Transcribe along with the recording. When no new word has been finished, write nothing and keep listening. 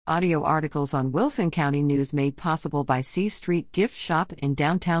Audio articles on Wilson County News made possible by C Street Gift Shop in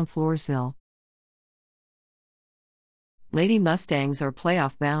downtown Floresville. Lady Mustangs are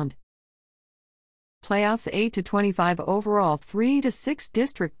playoff bound. Playoffs 8-25 overall 3-6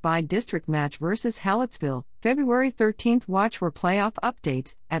 district-by-district match versus Hallettsville, February 13th. Watch for playoff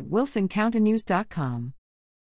updates at wilsoncountynews.com.